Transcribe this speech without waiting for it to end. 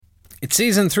It's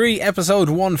Season 3, Episode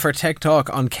 1 for Tech Talk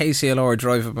on KCLR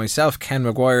Drive with myself, Ken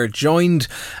Maguire, joined,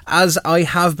 as I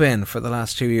have been for the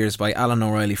last 2 years, by Alan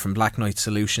O'Reilly from Black Knight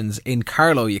Solutions in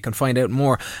Carlow. You can find out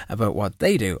more about what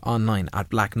they do online at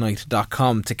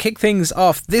blackknight.com. To kick things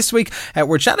off this week,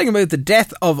 we're chatting about the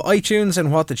death of iTunes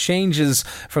and what the changes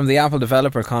from the Apple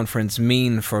Developer Conference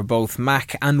mean for both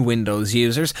Mac and Windows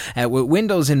users. With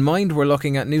Windows in mind, we're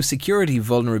looking at new security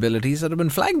vulnerabilities that have been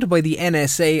flagged by the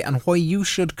NSA and why you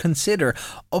should consider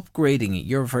upgrading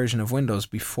your version of Windows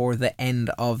before the end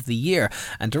of the year.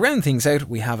 And to round things out,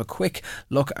 we have a quick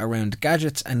look around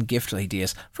gadgets and gift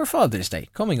ideas for Father's Day,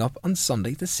 coming up on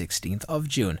Sunday the 16th of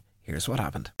June. Here's what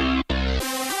happened.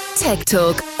 Tech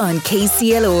Talk on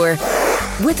KCLR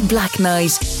with Black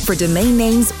Knight for domain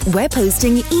names, web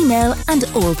hosting, email and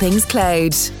all things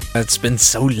cloud. It's been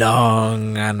so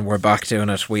long and we're back doing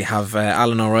it. We have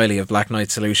Alan O'Reilly of Black Knight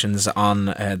Solutions on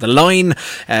the line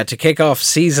to kick off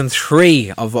Season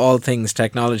 3 of All Things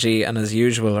Technology, and as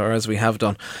usual, or as we have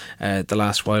done the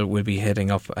last while, we'll be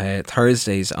hitting up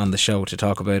Thursdays on the show to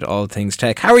talk about all things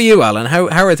tech. How are you, Alan? How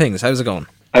are things? How's it going?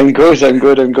 I'm good.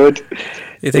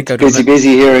 You think it's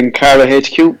busy here in Carlow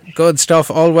HQ. Good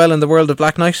stuff. All well in the world of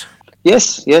Black Knight?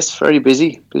 Yes, very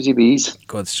busy bees.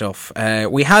 Good stuff.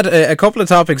 We had a couple of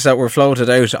topics that were floated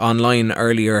out online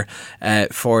earlier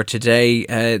for today.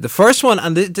 The first one,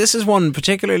 and this is one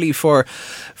particularly for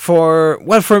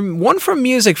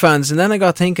music fans, and then I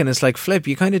got thinking, it's like, flip,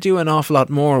 you kind of do an awful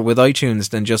lot more with iTunes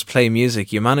than just play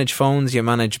music. You manage phones, you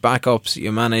manage backups,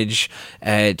 you manage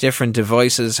different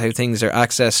devices, how things are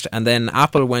accessed, and then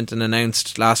Apple went and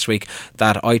announced last week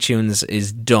that iTunes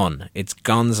is done. It's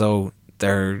gonzo.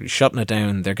 They're shutting it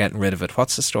down. They're getting rid of it.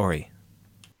 What's the story?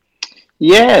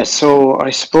 Yeah, so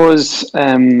I suppose,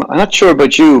 I'm not sure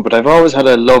about you, but I've always had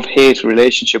a love-hate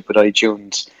relationship with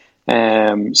iTunes.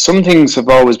 Some things have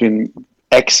always been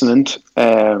excellent,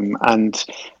 and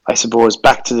I suppose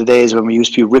back to the days when we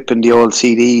used to be ripping the old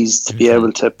CDs to be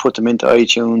able to put them into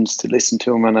iTunes, to listen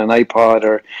to them on an iPod,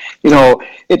 or,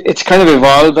 it's kind of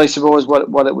evolved, I suppose,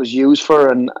 what it was used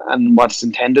for and what it's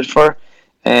intended for.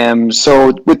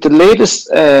 So with the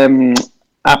latest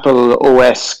Apple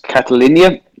OS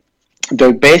Catalina,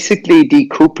 they're basically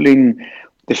decoupling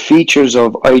the features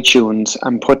of iTunes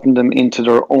and putting them into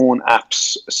their own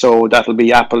apps. So that'll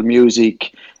be Apple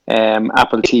Music,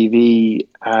 Apple TV,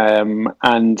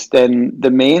 and then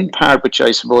the main part, which I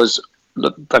suppose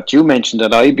that you mentioned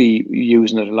that I'd be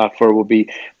using it a lot for, would be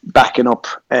backing up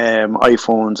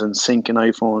iPhones and syncing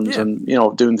iPhones,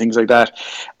 and doing things like that,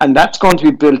 and that's going to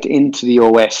be built into the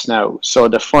OS now. So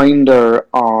the Finder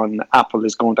on Apple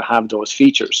is going to have those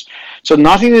features. So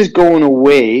nothing is going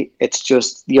away. It's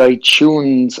just the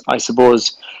iTunes, I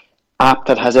suppose, app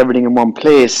that has everything in one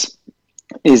place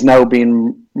is now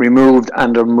being removed,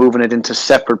 and they're moving it into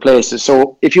separate places.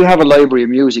 So if you have a library of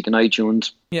music in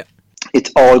iTunes,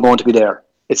 it's all going to be there.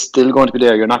 It's still going to be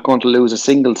there. You're not going to lose a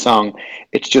single song.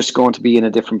 It's just going to be in a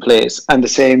different place. And the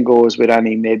same goes with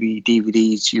any maybe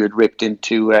DVDs you had ripped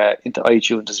into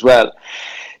iTunes as well.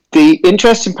 The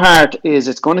interesting part is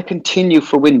it's going to continue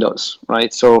for Windows,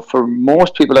 right? So for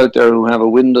most people out there who have a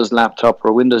Windows laptop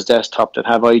or a Windows desktop that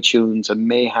have iTunes and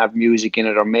may have music in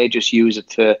it, or may just use it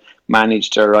to manage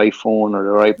their iPhone or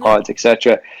their iPods,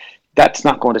 etc., that's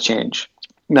not going to change.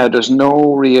 Now, there's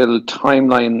no real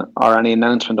timeline or any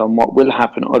announcement on what will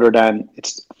happen, other than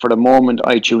it's, for the moment,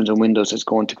 iTunes and Windows is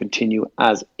going to continue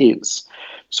as is.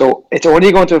 So it's only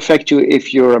going to affect you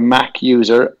if you're a Mac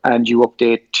user and you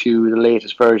update to the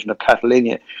latest version of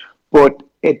Catalina. But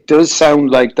it does sound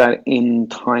like that in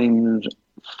times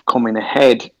coming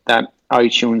ahead, that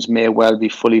iTunes may well be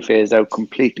fully phased out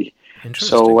completely.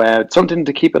 So something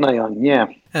to keep an eye on, yeah.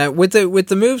 With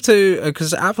the move to,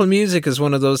 because Apple Music is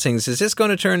one of those things, is this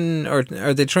going to turn, or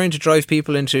are they trying to drive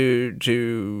people into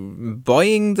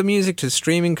buying the music, to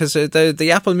streaming? Because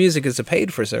the Apple Music is a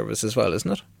paid for service as well,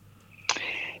 isn't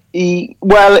it?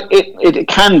 Well, it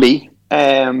can be.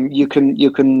 You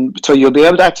can so you'll be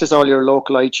able to access all your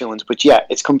local iTunes, but yeah,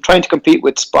 it's trying to compete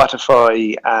with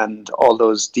Spotify and all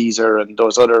those Deezer and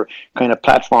those other kind of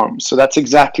platforms. So that's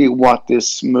exactly what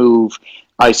this move,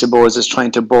 I suppose, is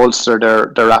trying to bolster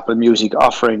their Apple Music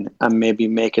offering, and maybe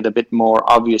make it a bit more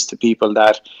obvious to people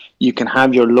that you can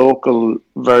have your local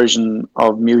version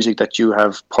of music that you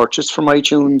have purchased from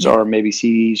iTunes, or maybe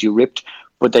CDs you ripped,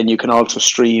 but then you can also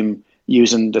stream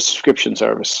using the subscription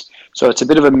service. So it's a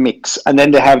bit of a mix. And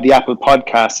then they have the Apple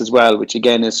Podcast as well, which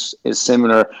again is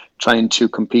similar, trying to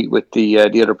compete with the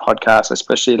other podcasts,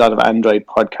 especially a lot of Android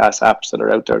podcast apps that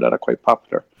are out there that are quite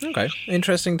popular. Okay,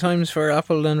 interesting times for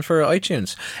Apple and for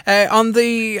iTunes. On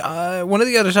the one of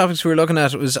the other topics we were looking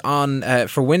at was on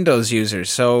for Windows users.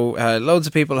 So loads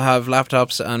of people have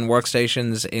laptops and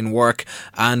workstations in work,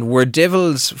 and we're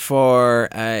divils for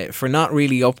not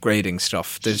really upgrading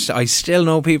stuff. I still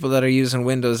know people that are using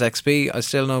Windows XP. I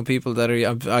still know people that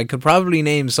are. I could probably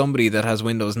name somebody that has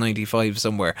Windows 95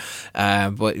 somewhere,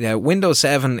 but Windows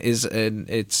 7 is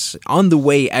it's on the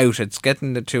way out. It's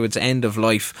getting to its end of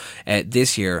life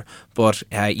this year. But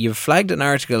you've flagged an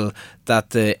article that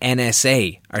the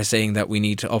NSA are saying that we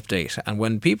need to update. And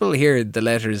when people hear the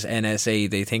letters NSA,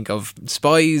 they think of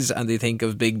spies and they think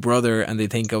of Big Brother and they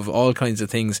think of all kinds of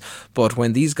things. But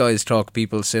when these guys talk,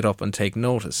 people sit up and take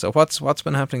notice. So what's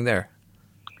been happening there?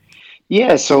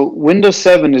 Yeah, so Windows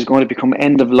 7 is going to become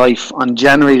end of life on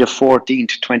January the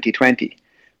 14th, 2020,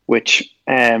 which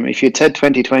if you'd said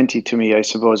 2020 to me, I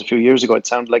suppose, a few years ago, it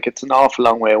sounded like it's an awful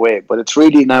long way away. But it's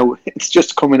really now, it's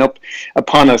just coming up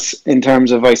upon us in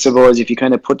terms of, I suppose, if you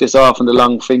kind of put this off on the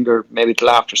long finger, maybe till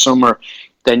after summer,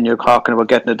 then you're talking about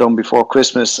getting it done before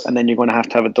Christmas, and then you're going to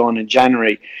have it done in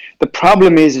January. The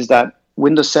problem is that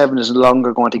Windows 7 is no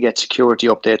longer going to get security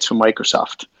updates from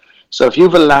Microsoft. So if you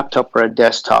have a laptop or a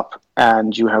desktop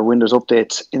and you have Windows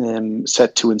updates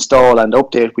set to install and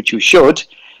update, which you should,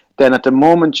 then at the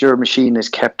moment your machine is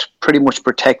kept pretty much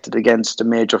protected against the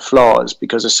major flaws,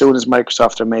 because as soon as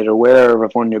Microsoft are made aware of a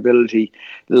vulnerability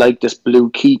like this blue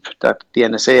keep that the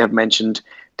NSA have mentioned,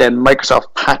 then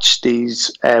Microsoft patch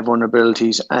these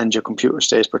vulnerabilities and your computer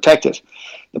stays protected.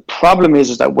 The problem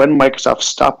is that when Microsoft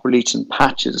stop releasing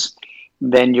patches,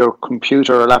 then your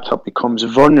computer or laptop becomes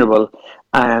vulnerable,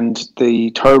 and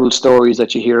the terrible stories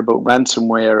that you hear about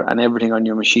ransomware and everything on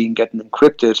your machine getting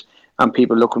encrypted and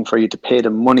people looking for you to pay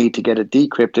them money to get it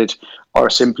decrypted, or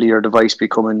simply your device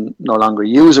becoming no longer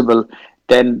usable,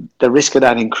 then the risk of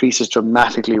that increases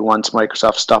dramatically once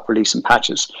Microsoft stop releasing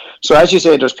patches. So as you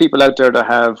say, there's people out there that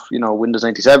have, Windows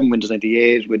 97, Windows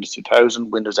 98, Windows 2000,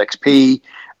 Windows XP,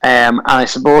 and I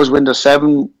suppose Windows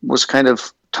 7 was kind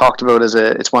of talked about as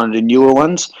it's one of the newer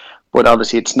ones, but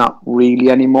obviously it's not really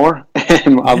anymore,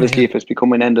 obviously if it's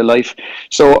becoming end of life.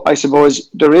 So I suppose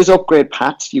there is upgrade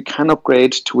paths. You can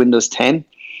upgrade to Windows 10.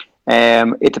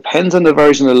 It depends on the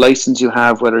version of the license you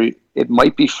have, whether it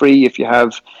might be free if you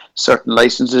have certain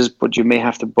licenses, but you may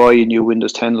have to buy a new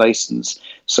Windows 10 license.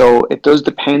 So it does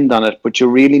depend on it, but you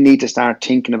really need to start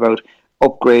thinking about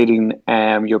upgrading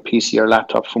your PC or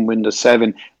laptop from Windows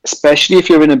 7, especially if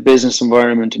you're in a business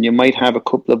environment and you might have a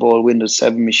couple of old Windows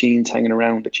 7 machines hanging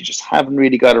around that you just haven't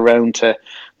really got around to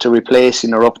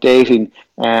replacing or updating.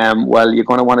 Well, you're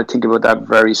going to want to think about that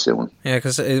very soon. Yeah,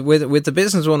 because with the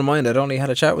business one in mind, I'd only had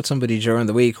a chat with somebody during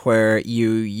the week where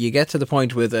you get to the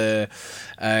point with a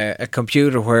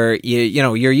computer where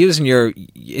you're using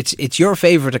it's your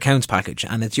favorite accounts package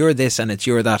and it's your this and it's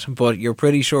your that, but you're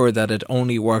pretty sure that it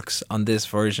only works on this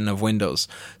version of Windows.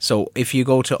 So if you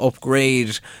go to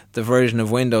upgrade the version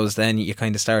of Windows, then you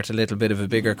kind of start a little bit of a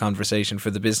bigger conversation for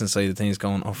the business side of things,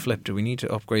 going, oh flip, do we need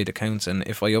to upgrade accounts? And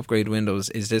if I upgrade Windows,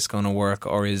 is this going to work,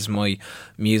 or is my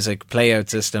music playout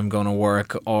system going to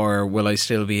work, or will I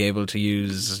still be able to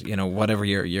use whatever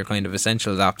your kind of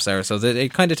essentials apps are? So that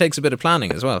it kind of takes a bit of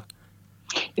planning as well.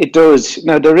 It does.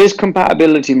 Now there is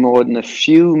compatibility mode and a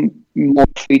few more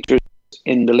features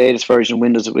in the latest version of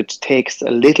Windows which takes a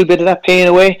little bit of that pain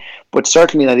away, but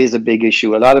certainly that is a big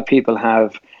issue. A lot of people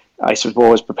have, I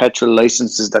suppose, perpetual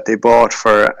licenses that they bought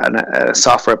for a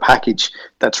software package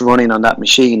that's running on that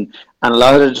machine, and a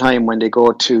lot of the time when they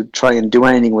go to try and do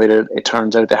anything with it, it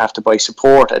turns out they have to buy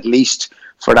support at least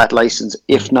for that license,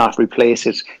 if not replace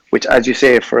it, which, as you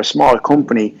say, for a small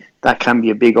company that can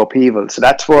be a big upheaval. So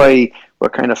that's why we're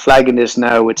kind of flagging this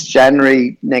now. It's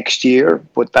January next year,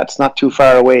 but that's not too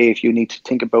far away if you need to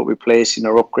think about replacing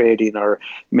or upgrading, or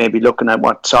maybe looking at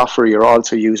what software you're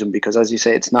also using, because as you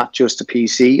say, it's not just the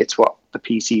PC, it's what the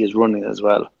PC is running as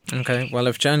well. Okay, well,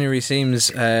 if January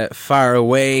seems far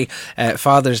away,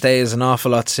 Father's Day is an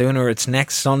awful lot sooner. It's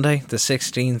next Sunday, the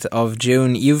 16th of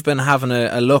June. You've been having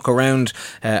a look around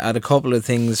at a couple of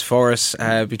things for us,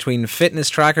 between fitness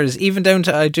trackers, even down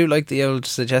to, I do like the old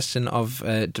suggestion of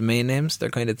domain names. They're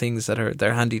kind of things that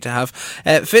they're handy to have.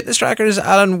 Fitness trackers,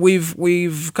 Alan,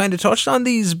 we've kind of touched on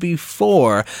these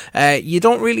before. You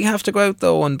don't really have to go out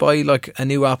though and buy like a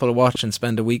new Apple Watch and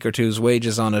spend a week or two's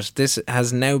wages on it. This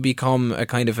has now become a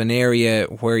kind of an area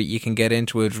where you can get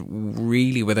into it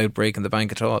really without breaking the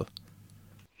bank at all.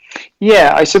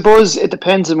 Yeah, I suppose it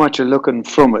depends on what you're looking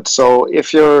from it. So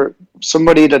if you're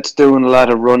somebody that's doing a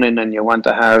lot of running and you want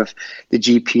to have the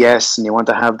GPS and you want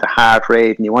to have the heart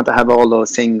rate and you want to have all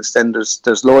those things, then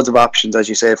there's loads of options, as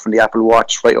you say, from the Apple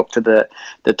Watch right up to the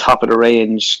top of the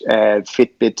range,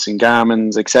 Fitbits and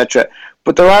Garmin's, etc.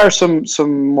 But there are some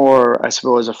more, I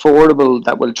suppose, affordable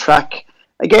that will track.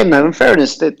 Again, now in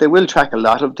fairness, they will track a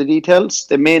lot of the details.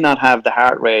 They may not have the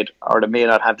heart rate or they may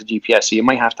not have the GPS, so you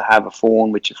might have to have a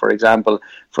phone with you, for example,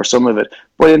 for some of it.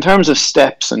 But in terms of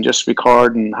steps and just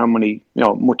recording how many,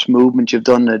 much movement you've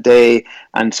done in a day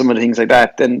and some of the things like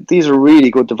that, then these are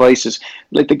really good devices.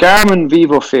 Like the Garmin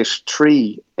VivoFit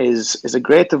 3 is a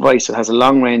great device. It has a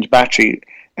long range battery,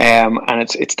 and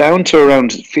it's down to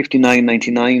around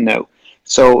 $59.99 now.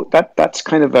 So that's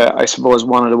kind of I suppose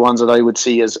one of the ones that I would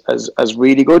see as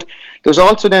really good. There's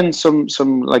also then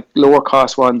some like lower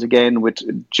cost ones again with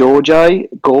Joji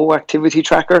Go activity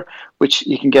tracker, which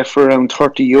you can get for around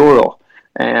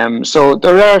 €30. So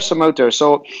there are some out there.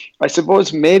 So I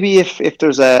suppose maybe if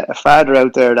there's a father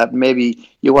out there that maybe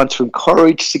you want to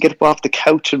encourage to get up off the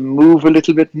couch and move a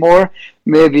little bit more,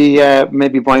 maybe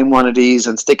buying one of these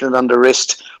and sticking it on the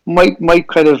wrist might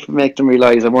kind of make them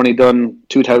realize I've only done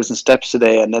 2,000 steps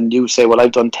today, and then you say, well,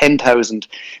 I've done 10,000,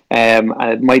 and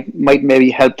it might maybe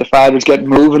help the fathers get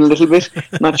moving a little bit.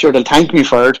 Not sure they'll thank me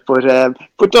for it, but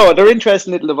no, they're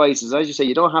interesting little devices. As you say,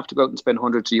 you don't have to go out and spend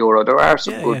hundreds of euro. There are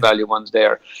some good value ones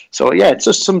there. So yeah, it's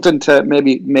just something to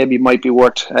maybe might be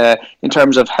worth in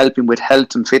terms of helping with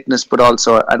health and fitness, but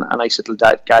also a nice little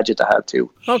gadget to have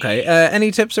too. Okay, any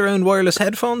tips around wireless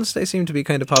headphones? They seem to be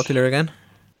kind of popular again.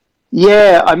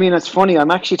 Yeah, I mean, it's funny.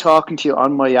 I'm actually talking to you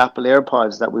on my Apple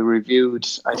AirPods that we reviewed.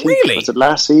 I think was it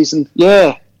last season?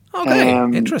 Yeah. Okay,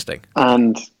 interesting.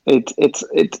 And it's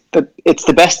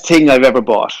the best thing I've ever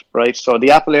bought. Right. So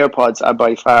the Apple AirPods are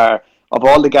by far, of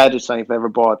all the gadgets I've ever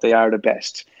bought, they are the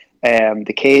best.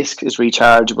 The case is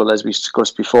rechargeable, as we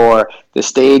discussed before. They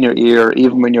stay in your ear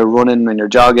even when you're running, when you're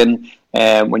jogging.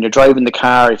 When you're driving the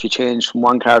car, if you change from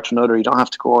one car to another, you don't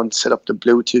have to go and set up the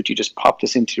Bluetooth. You just pop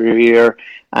this into your ear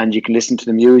and you can listen to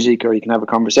the music or you can have a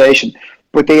conversation.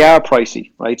 But they are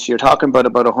pricey, right? So you're talking about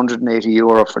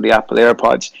 €180 for the Apple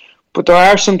AirPods. But there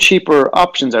are some cheaper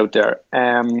options out there.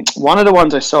 One of the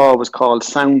ones I saw was called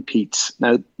Soundpeats.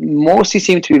 Now, mostly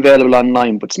seem to be available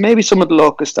online, but maybe some of the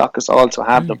local stockists also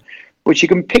have them. But you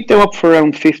can pick them up for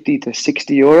around €50 to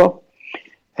 €60.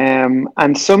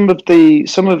 And some of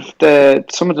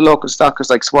the local stockers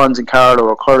like Swans and Carlo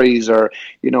or Curry's or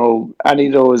any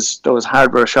of those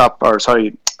hardware shop or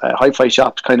hi-fi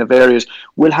shop kind of areas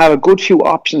will have a good few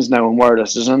options now in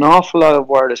wireless. There's an awful lot of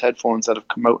wireless headphones that have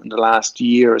come out in the last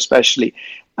year especially,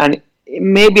 and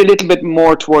maybe a little bit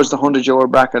more towards the €100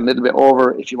 bracket, a little bit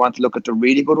over if you want to look at the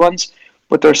really good ones.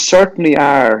 But there certainly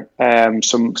are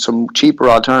some cheaper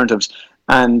alternatives.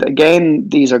 And again,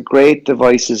 these are great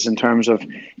devices in terms of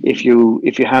if you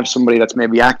have somebody that's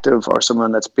maybe active or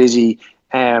someone that's busy.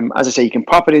 As I say, you can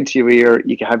pop it into your ear.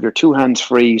 You can have your two hands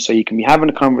free, so you can be having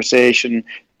a conversation,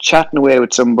 chatting away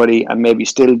with somebody, and maybe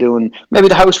still doing maybe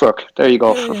the housework. There you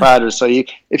go for fathers. So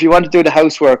if you want to do the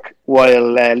housework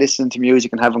while listening to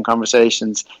music and having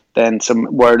conversations, then some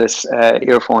wireless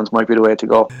earphones might be the way to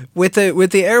go. With the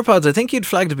AirPods, I think you'd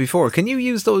flagged it before. Can you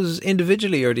use those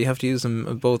individually, or do you have to use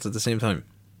them both at the same time?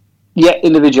 Yeah,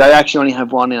 individually. I actually only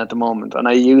have one in at the moment, and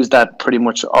I use that pretty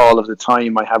much all of the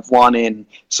time. I have one in.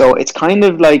 So it's kind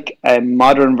of like a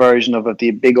modern version of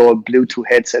the big old Bluetooth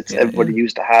headsets everybody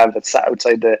used to have that sat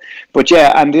outside the... But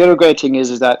yeah, and the other great thing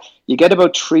is that you get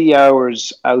about 3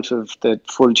 hours out of the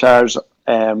full charge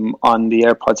on the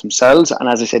AirPods themselves. And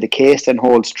as I say, the case then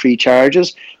holds 3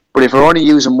 charges. But if you're only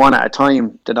using one at a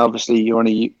time, then obviously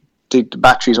the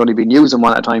battery's only been used in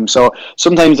one at a time. So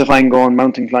sometimes if I'm going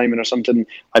mountain climbing or something,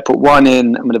 I put one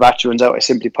in, and when the battery runs out, I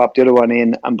simply pop the other one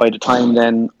in, and by the time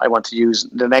then I want to use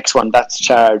the next one, that's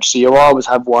charged. So you always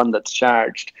have one that's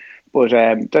charged. But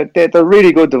they're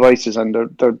really good devices, and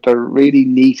they're really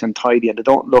neat and tidy, and they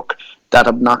don't look that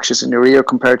obnoxious in your ear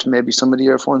compared to maybe some of the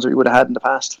earphones that we would have had in the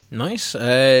past. Nice.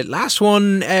 Last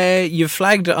one, you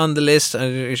flagged on the list,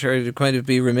 I'm sure it'd kind of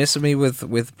be remiss of me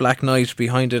with Black Knight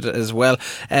behind it as well.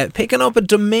 Picking up a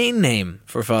domain name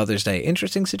for Father's Day.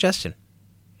 Interesting suggestion.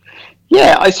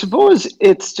 Yeah, I suppose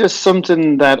it's just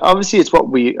something that obviously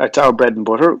it's our bread and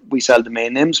butter. We sell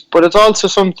domain names, but it's also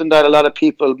something that a lot of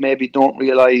people maybe don't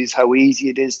realize how easy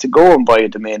it is to go and buy a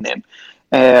domain name.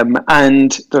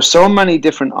 And there's so many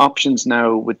different options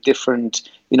now with different,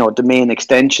 domain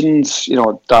extensions,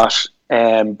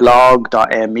 .blog,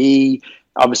 .me,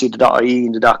 obviously the .ie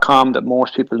and the .com that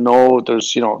most people know.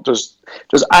 There's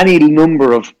any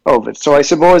number of it. So I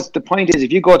suppose the point is,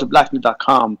 if you go to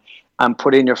blacknet.com and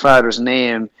put in your father's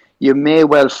name, you may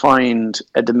well find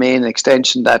a domain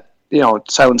extension that,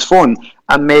 sounds fun,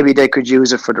 and maybe they could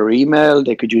use it for their email,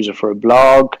 they could use it for a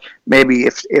blog. Maybe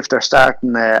if they're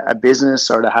starting a business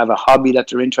or they have a hobby that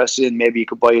they're interested in, maybe you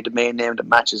could buy a domain name that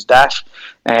matches that.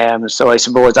 So I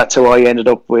suppose that's how I ended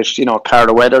up with,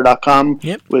 cartheweather.com.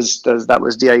 Yep. That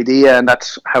was the idea, and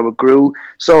that's how it grew.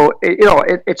 So,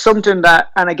 it's something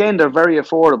that, and again, they're very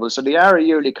affordable. So they are a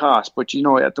yearly cost, but,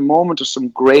 at the moment there's some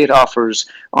great offers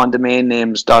on domain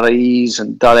names, .ies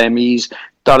and .mes.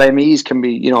 .mes can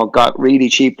be, got really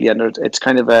cheaply, and it's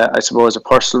kind of a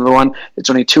personal one. It's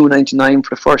only $2.99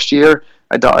 for the first year.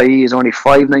 A .ie is only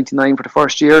 $5.99 for the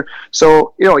first year.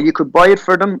 So, you could buy it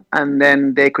for them, and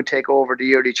then they could take over the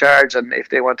yearly charge, and if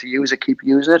they want to use it, keep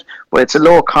using it. But it's a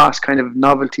low cost kind of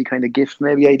novelty kind of gift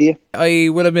maybe idea. I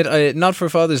will admit, not for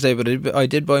Father's Day, but I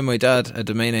did buy my dad a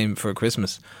domain name for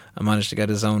Christmas. I managed to get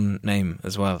his own name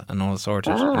as well, and all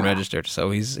sorted and registered.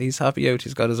 So he's happy out.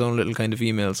 He's got his own little kind of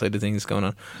email side of things going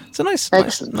on. It's a nice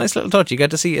little touch. You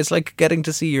get to see. It's like getting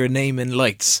to see your name in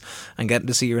lights, and getting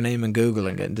to see your name in Google,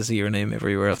 and getting to see your name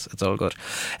everywhere else. It's all good.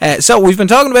 So we've been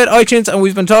talking about iTunes, and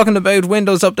we've been talking about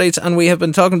Windows updates, and we have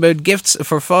been talking about gifts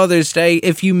for Father's Day.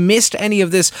 If you missed any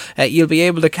of this, you'll be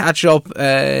able to catch up,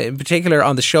 in particular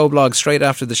on the show blog straight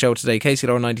after the show today,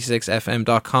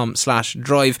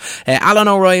 kclr96fm.com/drive. Alan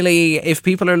O'Reilly, if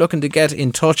people are looking to get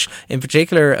in touch, in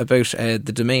particular about the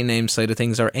domain name side of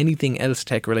things or anything else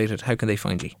tech related, how can they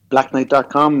find you?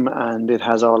 Blackknight.com, and it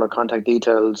has all our contact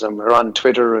details, and we're on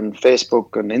Twitter and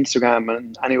Facebook and Instagram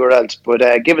and anywhere else. But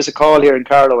give us a call here in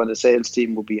Carlow, and the sales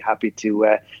team will be happy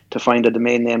to find a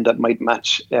domain name that might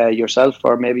match yourself,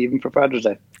 or maybe even for Father's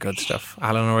Day. Good stuff.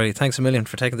 Alan O'Reilly, thanks a million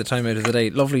for taking the time out of the day.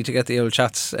 Lovely to get the old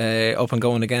chats up and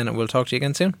going again, and we'll talk to you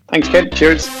again soon. Thanks, Ken.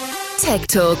 Cheers. Tech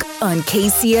Talk on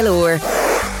KCLR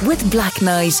with Black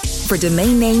Knight for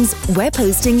domain names, web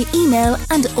hosting, email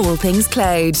and all things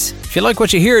cloud. If you like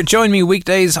what you hear, join me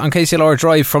weekdays on KCLR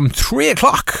Drive from 3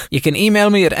 o'clock. You can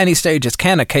email me at any stage. It's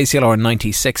ken at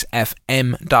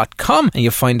kclr96fm.com, and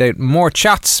you'll find out more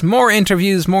chats, more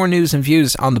interviews, more news and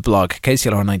views on the blog,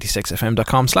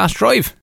 kclr96fm.com/drive.